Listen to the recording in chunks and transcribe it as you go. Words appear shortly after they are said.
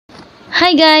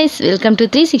Hi guys, welcome to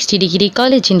 360 Degree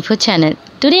College Info channel.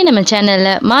 Today நம்ம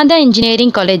சேனல்ல Madha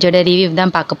Engineering College ஓட review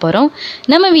தான் பார்க்க போறோம்.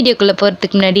 நம்ம வீடியோக்குள்ள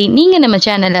போறதுக்கு முன்னாடி நீங்க நம்ம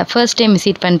சேனலை first time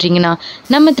விசிட் பண்றீங்கனா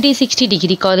நம்ம 360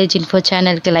 Degree College Info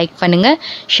சேனலுக்கு லைக் பண்ணுங்க,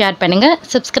 ஷேர் பண்ணுங்க,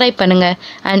 subscribe பண்ணுங்க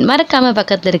and மறக்காம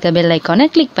பக்கத்துல இருக்க bell icon-ஐ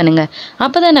click பண்ணுங்க.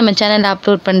 அப்பதான் நம்ம சேனல்ல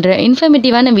அப்லோட் பண்ற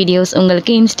இன்ஃபர்மேட்டிவான வீடியோஸ்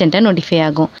உங்களுக்கு இன்ஸ்டன்ட்டா நோட்டிஃபை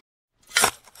ஆகும்.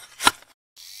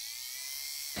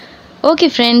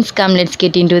 Okay friends, come let's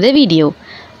get into the video.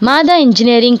 Madha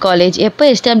Engineering College எப்போ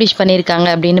எஸ்டாப்ளிஷ் பண்ணியிருக்காங்க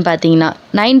அப்படின்னு பார்த்தீங்கன்னா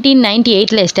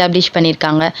 1998ல் எஸ்டாப்ளிஷ்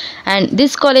பண்ணியிருக்காங்க and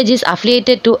this college is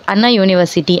affiliated to Anna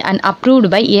University and approved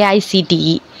by AICTE.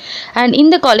 And in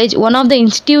the college, one of the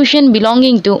institution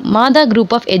belonging to Madha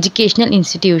Group of Educational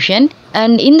Institution.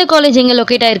 And in the college எங்கே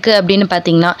locate ஆயிருக்கு அப்படின்னு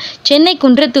பார்த்தீங்கன்னா Chennai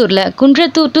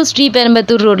Kundrathur to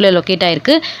Sriperumbudur ரோடில் locate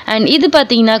ஆயிருக்கு. And இது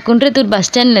பார்த்தீங்கன்னா Kundrathur bus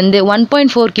ஸ்டாண்ட்லேருந்து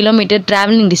 1.4 kilometre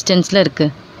travelling டிஸ்டன்ஸில்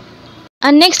இருக்குது.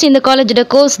 And next in the college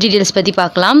course details பத்தி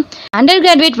பார்க்கலாம்.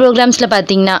 Undergraduate programs-ல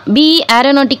பார்த்தீங்கன்னா BE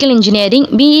Aeronautical Engineering,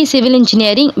 BE Civil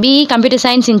Engineering, BE Computer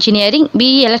Science Engineering,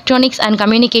 BE Electronics and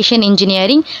Communication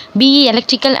Engineering, BE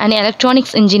Electrical and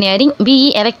Electronics Engineering, BE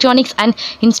Electronics and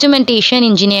Instrumentation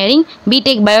Engineering,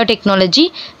 BTech Biotechnology,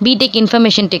 BTech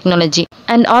Information Technology,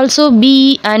 and also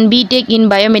BE and BTech in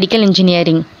Biomedical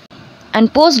Engineering. And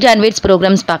postgraduates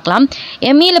programs பார்க்கலாம்.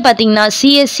 ME-ல பார்த்தீங்கன்னா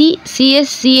CSC, CS,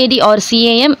 CAD or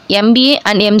CAM, MBA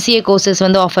and MCA courses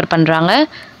வந்து offer பண்ணுறாங்க.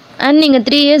 And நீங்கள்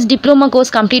 3 years diploma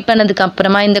course complete பண்ணதுக்கு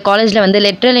அப்புறமா இந்த காலேஜில் வந்து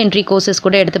லெட்ரல் என்ட்ரி கோர்சஸ்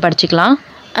கூட எடுத்து படிச்சுக்கலாம்.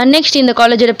 அண்ட் நெக்ஸ்ட் இந்த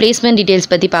காலேஜோட பிளேஸ்மெண்ட் டீட்டெயில்ஸ்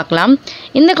பற்றி பார்க்கலாம்.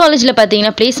 இந்த காலேஜில்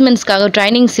பார்த்தீங்கன்னா பிளேஸ்மெண்ட்ஸ்க்காக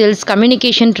training skills,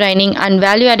 communication training and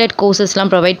value added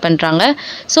கோர்சஸ்லாம் provide பண்ணுறாங்க.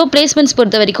 ஸோ பிளேஸ்மெண்ட்ஸ்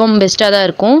பொறுத்த வரைக்கும் பெஸ்ட்டாக தான்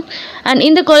இருக்கும். அண்ட்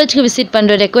இந்த காலேஜுக்கு விசிட்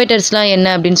பண்ணுற ரெக்வயர்டர்ஸ்லாம்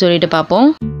என்ன அப்படின்னு சொல்லிட்டு பார்ப்போம்.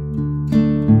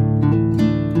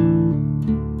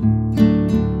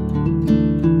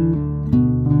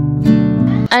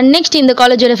 அண்ட் நெக்ஸ்ட் இந்த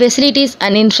காலேஜோட ஃபெசிலிட்டிஸ்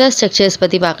அண்ட் இன்ஃப்ராஸ்ட்ரக்சர்ஸ்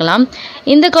பற்றி பார்க்கலாம்.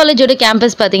 இந்த காலேஜோட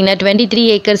கேம்பஸ் பார்த்தீங்கன்னா 23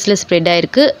 ஏக்கர்ஸில் ஸ்ப்ரெட்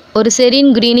ஆயிருக்கு. ஒரு செரீன்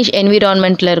க்ரீனிஷ்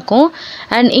என்விரான்மெண்ட்டில் இருக்கும்.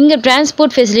 அண்ட் இங்கே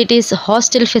transport facilities,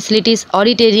 hostel facilities,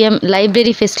 auditorium,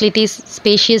 library facilities,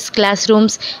 spacious class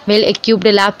rooms, well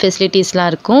equipped lab ஃபெசிலிட்டிஸ்லாம்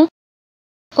இருக்கும்.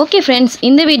 ஓகே ஃப்ரெண்ட்ஸ்,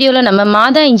 இந்த வீடியோவில் நம்ம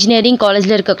மாதா இன்ஜினியரிங்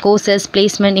காலேஜில் இருக்க கோர்சஸ்,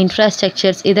 பிளேஸ்மெண்ட்,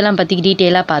 இன்ஃப்ராஸ்ட்ரக்சர்ஸ் இதெல்லாம் பற்றி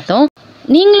டீட்டெயிலாக பார்த்தோம்.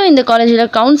 நீங்களும் இந்த காலேஜில்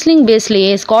கவுன்சிலிங்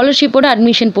பேஸ்லேயே ஸ்காலர்ஷிப்போட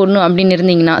அட்மிஷன் போடணும் அப்படின்னு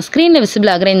இருந்தீங்கன்னா ஸ்க்ரீனில் விசிபிள்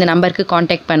ஆகிற இந்த நம்பருக்கு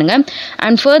காண்டாக்ட் பண்ணுங்கள்.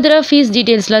 அண்ட் ஃபர்தராக ஃபீஸ்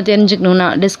டீட்டெயில்ஸ்லாம் தெரிஞ்சுக்கணுன்னா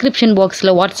டிஸ்கிரிப்ஷன்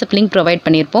பாக்ஸில் வாட்ஸ்அப் லிங்க் ப்ரொவைட்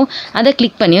பண்ணியிருப்போம். அதை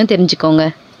கிளிக் பண்ணியும் தெரிஞ்சுக்கோங்க.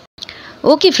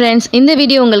 ஓகே ஃப்ரெண்ட்ஸ், இந்த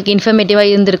வீடியோ உங்களுக்கு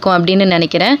இன்ஃபர்மேட்டிவாக இருந்திருக்கும் அப்படின்னு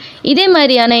நினைக்கிறேன். இதே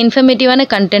மாதிரியான இன்ஃபர்மேட்டிவான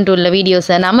கண்டென்ட் உள்ள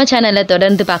வீடியோஸை நம்ம சேனலில்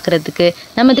தொடர்ந்து பார்க்குறதுக்கு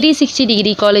நம்ம 360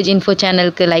 டிகிரி காலேஜ் இன்ஃபோ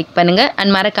சேனலுக்கு லைக் பண்ணுங்கள்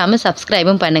அண்ட் மறக்காமல்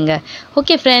சப்ஸ்கிரைபும் பண்ணுங்கள்.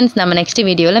 ஓகே ஃப்ரெண்ட்ஸ், நம்ம நெக்ஸ்ட்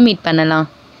வீடியோவில் மீட் பண்ணலாம்.